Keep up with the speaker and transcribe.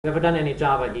you've ever done any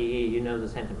Java EE, you know the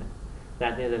sentiment.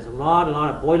 That there's a lot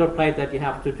of boilerplate that you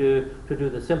have to do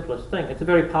the simplest thing. It's a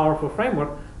very powerful framework,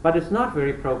 but it's not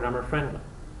very programmer friendly.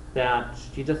 That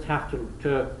you just have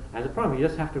to as a programmer, you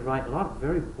just have to write a lot of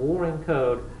very boring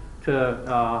code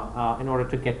in order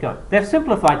to get going. They've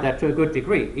simplified that to a good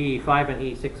degree. EE5 and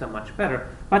EE6 are much better,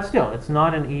 but still, it's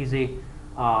not an easy.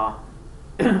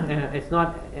 It's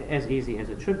not as easy as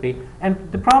it should be.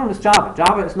 And the problem is Java.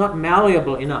 Java is not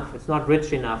malleable enough. It's not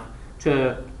rich enough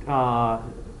to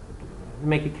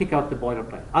make you kick out the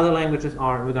boilerplate. Other languages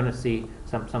are, and we're going to see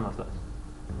some of those.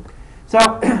 So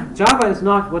Java is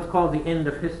not what's called the end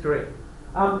of history.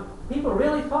 People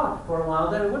really thought for a while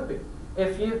that it would be.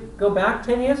 If you go back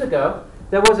 10 years ago,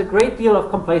 there was a great deal of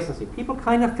complacency. People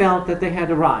kind of felt that they had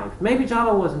arrived. Maybe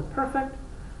Java wasn't perfect,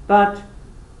 but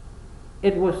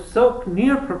it was so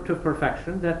near to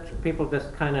perfection that people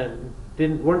just kind of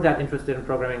weren't that interested in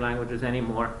programming languages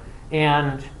anymore,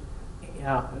 and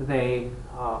they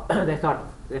thought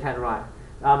it had arrived.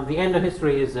 The End of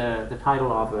History is the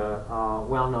title of a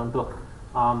well-known book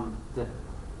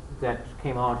that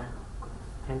came out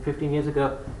 10, 15 years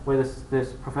ago, where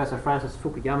this Professor Francis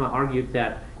Fukuyama argued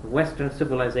that Western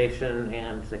civilization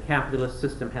and the capitalist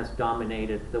system has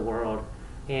dominated the world,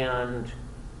 and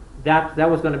that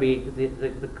was going to be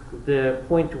the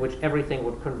point to which everything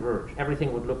would converge.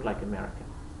 Everything would look like America.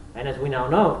 And as we now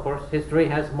know, of course, history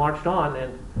has marched on,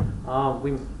 and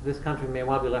this country may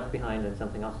well be left behind, and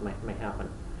something else may happen.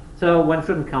 So one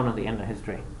shouldn't count on the end of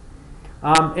history.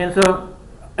 And so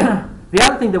the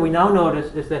other thing that we now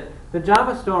notice is that the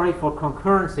Java story for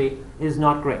concurrency is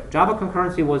not great. Java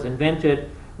concurrency was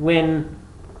invented when,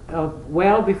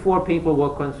 well before people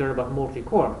were concerned about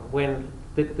multi-core, when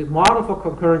the model for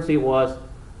concurrency was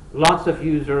lots of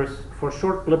users for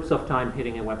short blips of time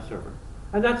hitting a web server.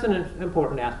 And that's an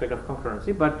important aspect of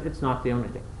concurrency, but it's not the only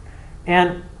thing.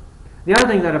 And the other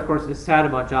thing that, of course, is sad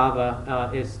about Java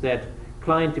is that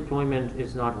client deployment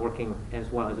is not working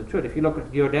as well as it should. If you look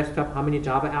at your desktop, how many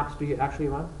Java apps do you actually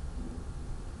run?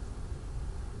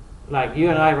 Like you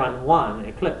and I run one,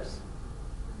 Eclipse.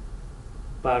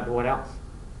 But what else?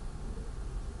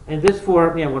 And this for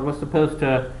what was supposed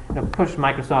to push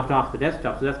Microsoft off the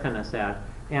desktop, so that's kind of sad.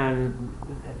 And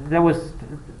there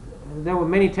were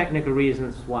many technical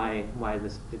reasons why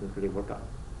this didn't really work out.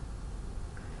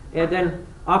 And then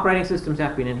operating systems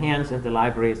have been enhanced, and the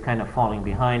library is kind of falling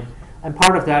behind. And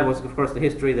part of that was, of course, the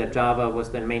history that Java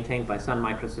was then maintained by Sun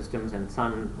Microsystems, and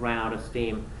Sun ran out of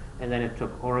steam. And then it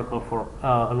took Oracle for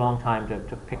a long time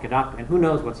to pick it up. And who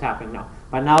knows what's happening now.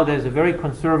 But now there's a very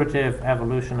conservative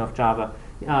evolution of Java.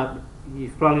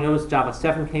 You've probably noticed Java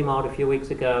 7 came out a few weeks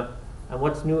ago. And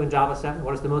what's new in Java 7?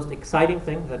 What is the most exciting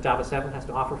thing that Java 7 has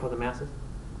to offer for the masses?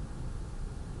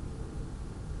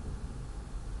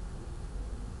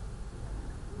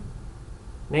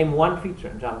 Name one feature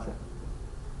in Java 7.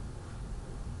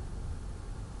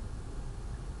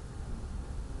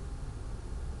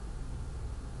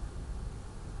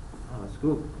 Oh, it's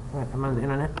Google. I'm on the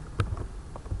internet.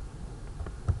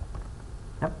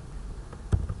 Yep.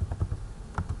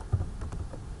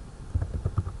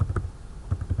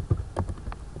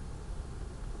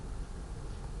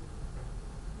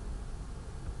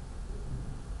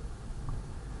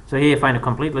 So here you find a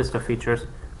complete list of features,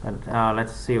 and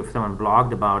let's see if someone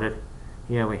blogged about it.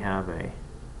 Here we have a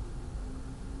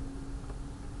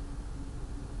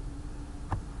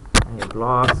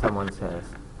blog. Someone says,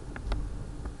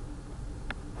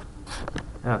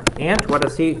 okay, and what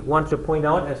does he want to point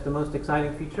out as the most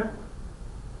exciting feature?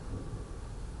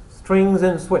 Strings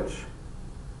and switch.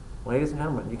 Ladies and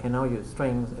gentlemen, you can now use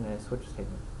strings in a switch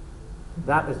statement.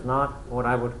 That is not what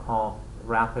I would call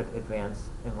rapid advance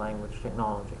in language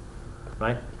technology,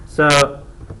 right? So,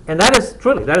 and that is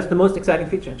the most exciting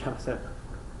feature in Java 7.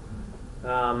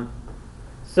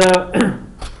 So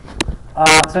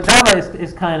Java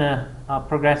is kind of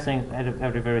progressing at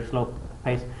a very slow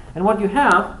pace, and what you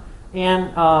have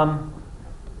is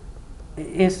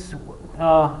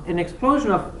an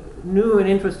explosion of new and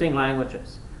interesting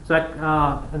languages. So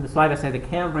in the slide I say the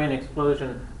Cambrian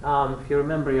explosion. If you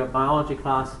remember your biology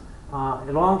class,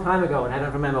 a long time ago, and I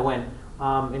don't remember when,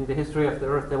 in the history of the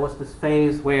Earth, there was this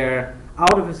phase where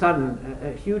out of a sudden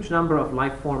a huge number of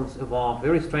life forms evolved,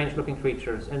 very strange looking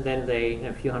creatures, and then they,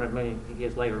 a few 100 million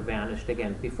years later, vanished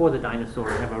again, before the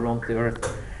dinosaurs ever roamed the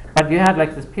Earth. But you had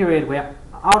like this period where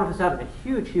out of a sudden a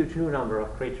huge new number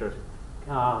of creatures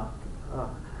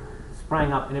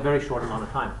sprang up in a very short amount of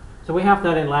time. So we have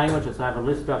that in languages. I have a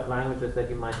list of languages that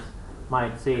you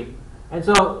might see. And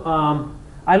so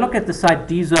I look at the site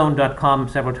dzone.com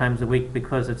several times a week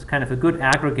because it's kind of a good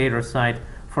aggregator site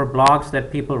for blogs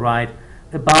that people write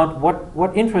about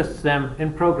what interests them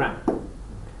in programming.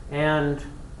 And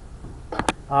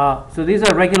so these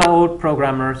are regular old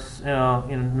programmers,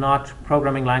 not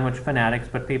programming language fanatics,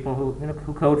 but people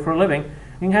who code for a living.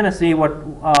 You can kind of see what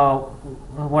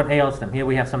ails them. Here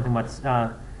we have something about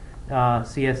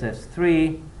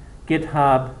CSS3,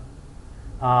 GitHub,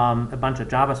 a bunch of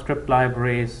JavaScript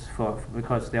libraries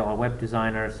because they're all web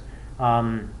designers,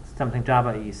 something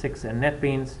Java EE6 and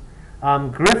NetBeans.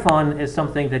 Griffon is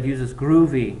something that uses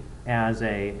Groovy as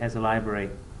a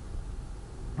library.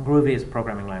 Groovy is a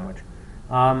programming language.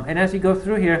 And as you go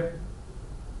through here,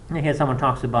 someone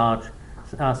talks about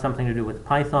something to do with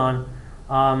Python.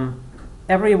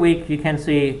 Every week you can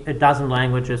see a dozen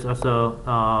languages or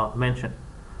so mentioned.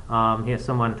 Here's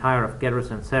someone tired of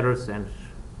getters and setters and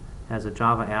has a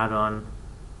Java add-on.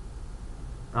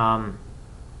 Now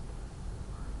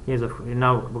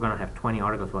we're going to have 20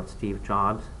 articles about Steve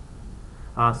Jobs.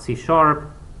 C#.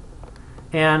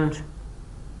 And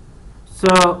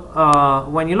so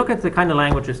when you look at the kind of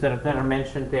languages that are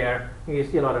mentioned there, you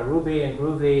see a lot of Ruby and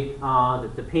Groovy,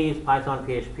 the P's, Python,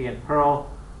 PHP, and Perl,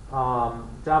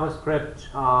 JavaScript,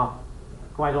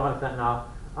 quite a lot of that now.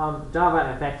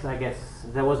 Java FX, I guess,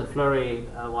 there was a flurry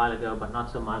a while ago, but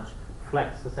not so much.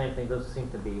 Flex, the same thing, those seem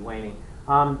to be waning.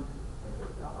 On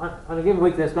a given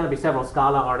week, there's going to be several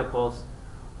Scala articles.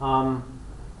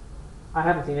 I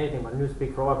haven't seen anything about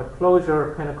Newspeak for a while, but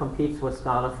Clojure kind of competes with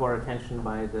Scala for attention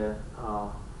by the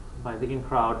in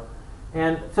crowd.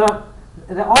 And so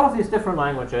there are all of these different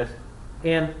languages,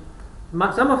 and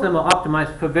some of them are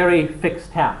optimized for very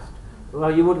fixed tasks.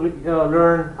 Well, you would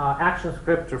learn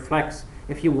ActionScript or Flex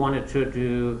if you wanted to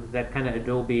do that kind of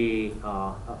Adobe,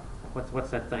 what's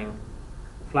that thing?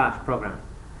 Flash program.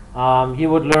 You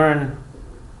would learn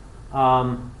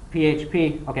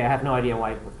PHP. Okay, I have no idea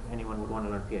why anyone would want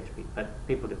to learn PHP, but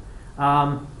people do.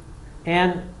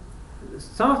 And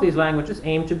some of these languages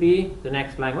aim to be the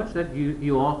next language that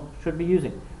you all should be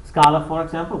using. Scala, for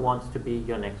example, wants to be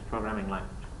your next programming language.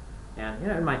 And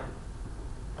it might be.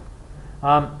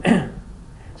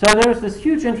 So there's this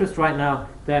huge interest right now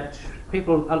that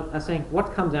people are saying,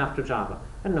 what comes after Java?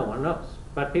 And no one knows.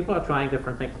 But people are trying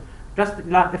different things. Just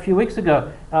a few weeks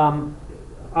ago,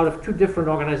 out of two different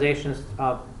organizations,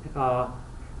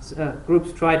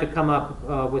 groups tried to come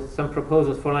up with some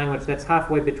proposals for language that's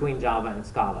halfway between Java and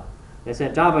Scala. They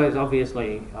said Java is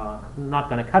obviously not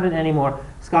going to cut it anymore.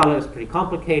 Scala is pretty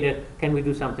complicated. Can we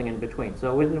do something in between?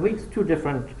 So within weeks, two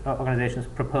different organizations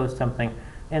proposed something,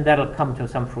 and that'll come to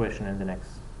some fruition in the next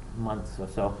months or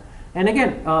so. And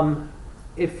again,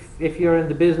 if you're in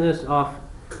the business of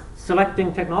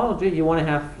selecting technology, you want to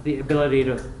have the ability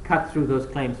to cut through those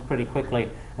claims pretty quickly,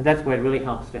 and that's where it really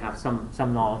helps to have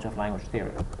some knowledge of language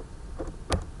theory.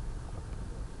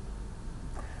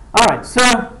 All right,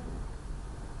 so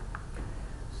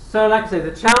like I say,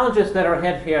 the challenges that are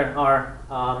ahead here are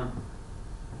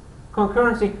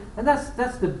concurrency, and that's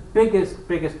the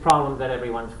biggest problem that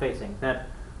everyone's facing. That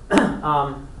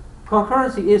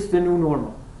concurrency is the new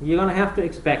normal. You're going to have to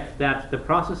expect that the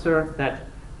processor that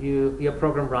your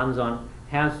program runs on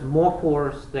has more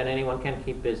cores than anyone can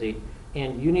keep busy,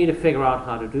 and you need to figure out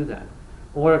how to do that.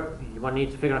 Or one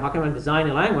needs to figure out how can one design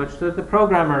a language so that the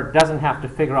programmer doesn't have to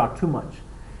figure out too much.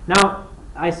 Now,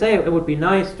 I say it would be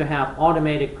nice to have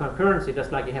automated concurrency,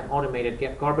 just like you have automated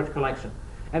garbage collection.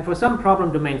 And for some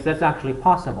problem domains, that's actually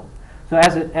possible. So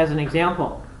as an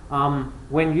example,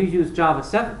 when you use Java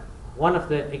 7, one of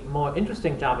the more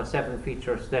interesting Java 7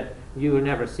 features that you will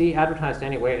never see advertised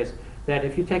anywhere is that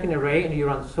if you take an array and you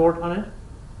run sort on it,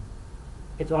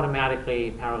 it's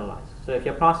automatically parallelized. So if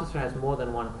your processor has more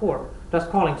than one core,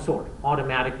 just calling sort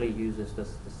automatically uses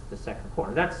the second core.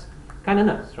 And that's kind of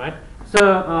nice, right?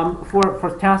 So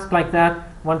for tasks like that,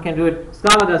 one can do it.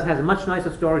 Scala has a much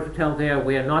nicer story to tell there,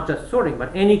 where not just sorting,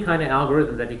 but any kind of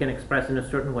algorithm that you can express in a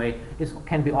certain way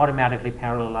can be automatically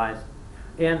parallelized.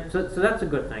 And so that's a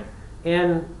good thing.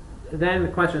 And then the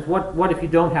question is, what if you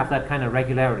don't have that kind of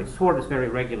regularity? Sort is very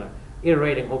regular.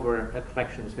 Iterating over a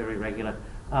collection is very regular.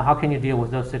 How can you deal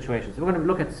with those situations? We're going to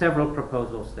look at several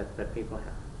proposals that people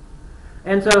have.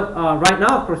 And so right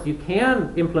now, of course, you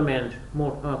can implement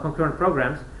more concurrent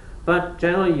programs, but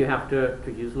generally you have to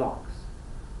use locks.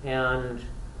 And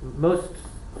most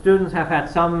students have had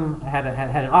had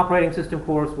an operating system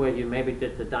course where you maybe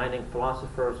did the Dining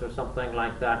Philosophers or something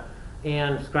like that,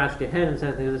 and scratched your head and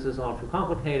said, this is all too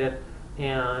complicated,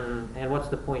 and what's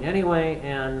the point anyway?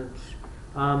 And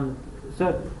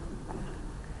so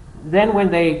then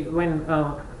when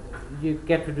you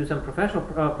get to do some professional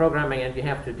programming and you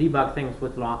have to debug things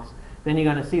with locks, then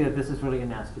you're going to see that this is really a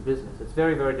nasty business. It's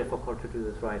very, very difficult to do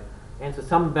this right. And so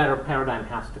some better paradigm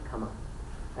has to come up.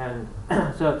 And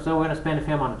so we're going to spend a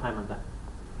fair amount of time on that.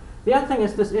 The other thing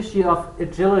is this issue of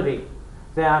agility,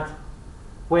 that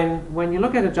when you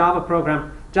look at a Java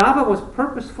program, Java was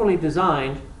purposefully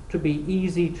designed to be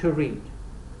easy to read.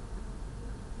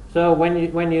 So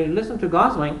when you listen to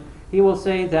Gosling, he will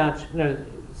say that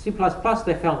C++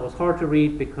 they felt was hard to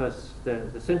read because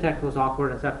the syntax was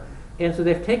awkward and stuff. And so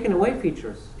they've taken away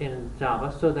features in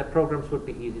Java so that programs would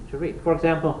be easy to read. For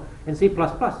example, in C++,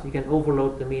 you can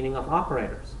overload the meaning of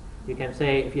operators. You can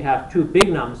say if you have two big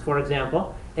nums, for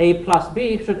example, A plus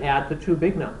B should add the two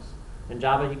big nums. In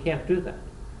Java, you can't do that.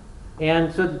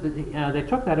 And so they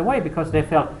took that away because they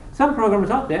felt some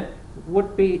programmers out there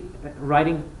would be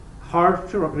writing hard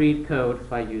to read code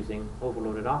by using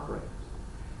overloaded operators.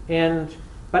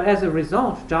 But as a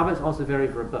result, Java is also very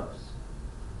verbose.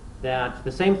 That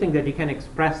the same thing that you can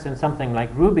express in something like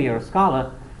Ruby or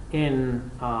Scala in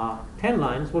 10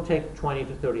 lines will take 20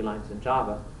 to 30 lines in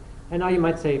Java. And now you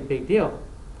might say, big deal,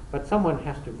 but someone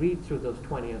has to read through those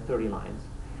 20 or 30 lines.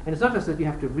 And it's not just that you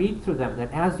have to read through them,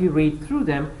 that as you read through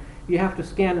them, you have to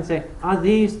scan and say, are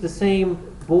these the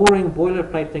same boring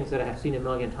boilerplate things that I have seen a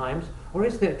million times? Or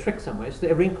is there a trick somewhere? Is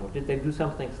there a wrinkle? Did they do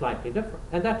something slightly different?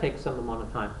 And that takes some amount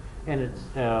of time, and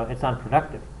it's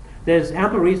unproductive. There's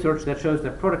ample research that shows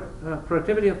that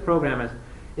productivity of programmers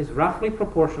is roughly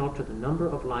proportional to the number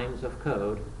of lines of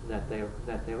code that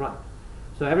they write.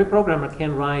 So every programmer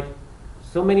can write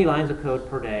so many lines of code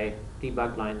per day,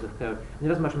 debug lines of code, and it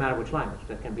doesn't much matter which language.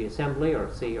 That can be assembly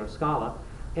or C or Scala.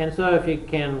 And so if you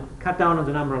can cut down on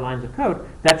the number of lines of code,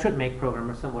 that should make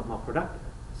programmers somewhat more productive.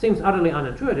 Seems utterly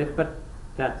unintuitive, but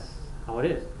that's how it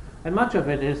is. And much of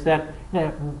it is that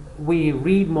we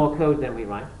read more code than we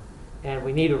write. And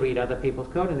we need to read other people's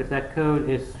code, and if that code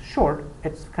is short,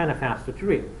 it's kind of faster to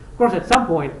read. Of course, at some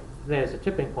point, there's a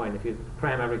tipping point. If you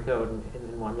cram every code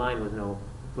in one line with no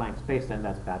blank space, then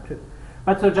that's bad too.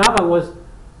 But so Java was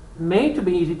made to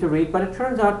be easy to read, but it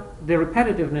turns out the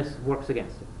repetitiveness works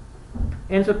against it.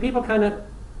 And so people kind of,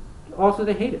 also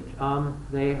they hate it.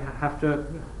 They have to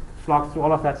slog through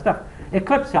all of that stuff.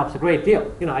 Eclipse helps a great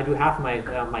deal. I do half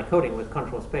my coding with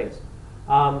control space.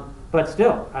 But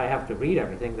still, I have to read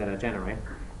everything that I generate.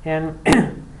 And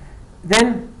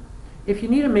then, if you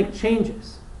need to make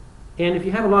changes, and if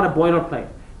you have a lot of boilerplate,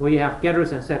 where you have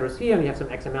getters and setters here, and you have some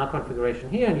XML configuration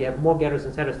here, and you have more getters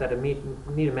and setters that need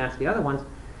to match the other ones,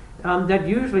 that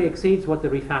usually exceeds what the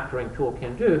refactoring tool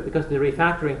can do, because the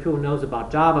refactoring tool knows about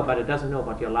Java, but it doesn't know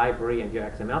about your library and your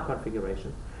XML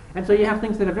configuration. And so you have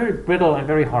things that are very brittle and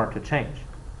very hard to change.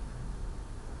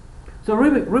 So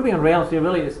Ruby on Rails here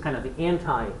really is kind of the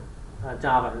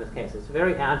anti-Java in this case. It's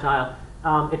very agile.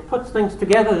 It puts things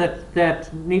together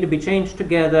that need to be changed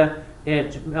together.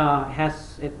 It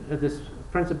has this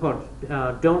principle,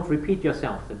 don't repeat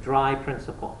yourself, the dry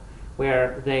principle,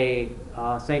 where they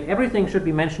say everything should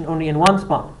be mentioned only in one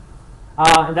spot.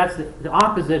 And that's the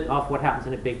opposite of what happens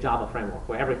in a big Java framework,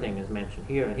 where everything is mentioned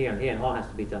here and here and here, and all has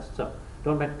to be just so.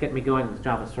 Don't get me going with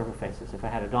Java server faces. If I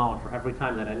had $1 for every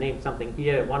time that I named something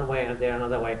here one way and there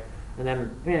another way, and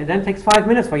then it takes 5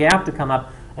 minutes for your app to come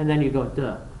up, and then you go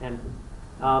duh. And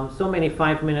so many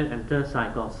 5-minute and duh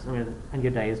cycles, and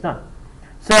your day is done.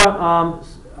 So,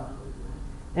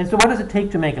 and so what does it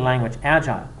take to make a language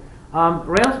agile?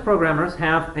 Rails programmers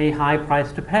have a high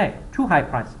price to pay, 2 high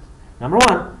prices. Number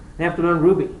one, they have to learn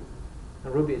Ruby.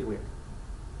 And Ruby is weird.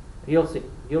 You'll see.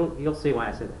 You'll see why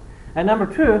I say that. And number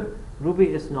 2,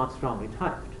 Ruby is not strongly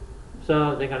typed.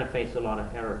 So they're going to face a lot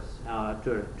of errors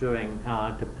during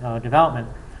development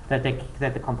that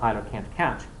the compiler can't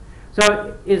catch.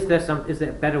 So is there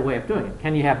a better way of doing it?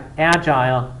 Can you have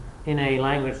agile in a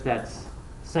language that's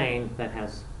sane, that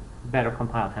has better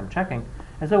compile time checking?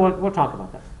 And so we'll talk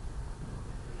about that.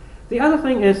 The other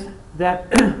thing is that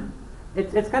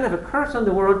it's kind of a curse on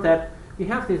the world that you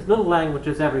have these little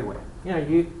languages everywhere.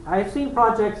 I've seen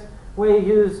projects where you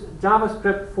use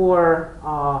JavaScript for,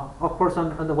 of course,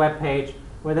 on the web page,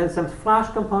 where then some Flash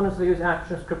components, they use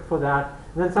ActionScript for that,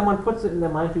 and then someone puts it in their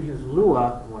mind to use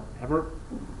Lua, whatever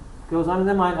goes on in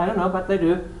their mind, I don't know, but they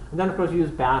do. And then, of course, you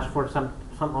use Bash for some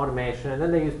automation, and then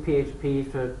they use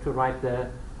PHP to write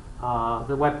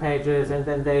the web pages, and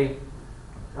then they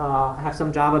have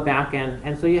some Java backend.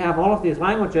 And so you have all of these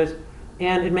languages,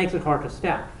 and it makes it hard to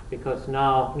staff, because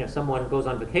now someone goes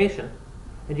on vacation,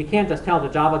 and you can't just tell the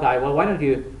Java guy, well, why don't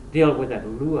you deal with that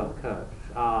Lua code?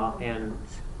 And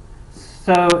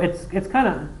so it's kind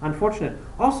of unfortunate.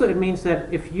 Also, it means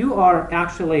that if you are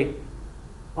actually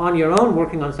on your own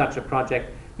working on such a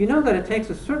project, you know that it takes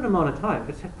a certain amount of time.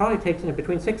 It probably takes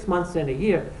between 6 months and a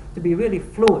year to be really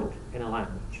fluent in a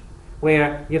language,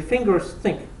 where your fingers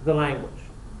think the language.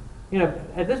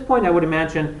 at this point I would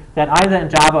imagine that either in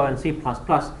Java or in C++,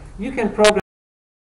 you can program